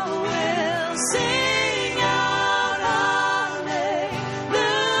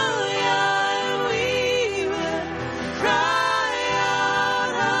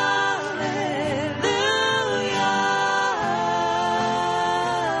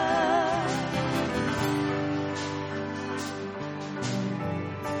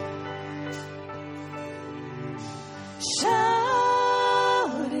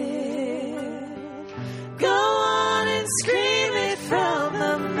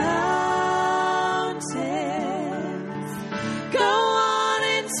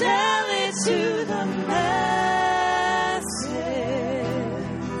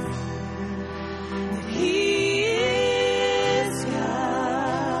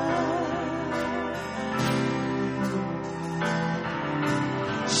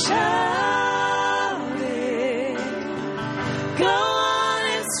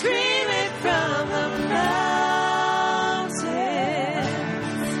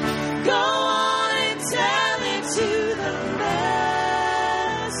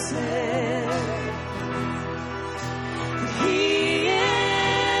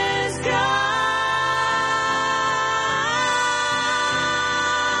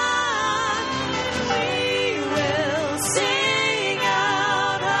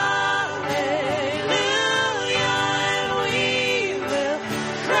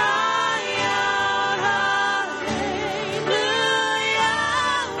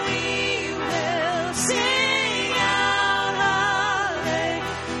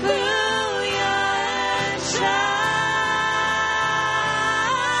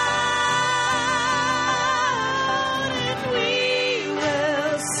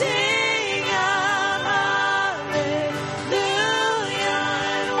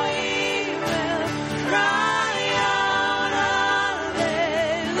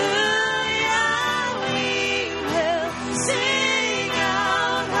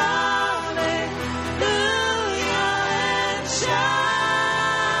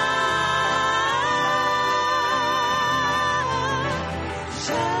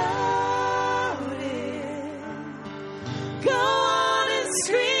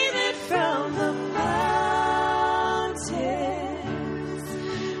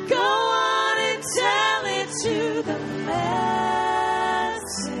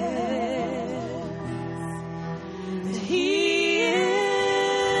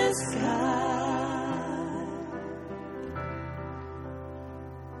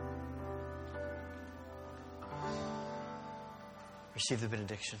receive the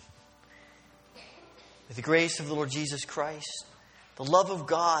benediction. May the grace of the Lord Jesus Christ, the love of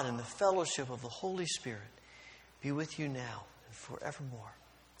God, and the fellowship of the Holy Spirit be with you now and forevermore.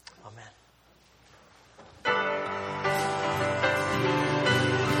 Amen.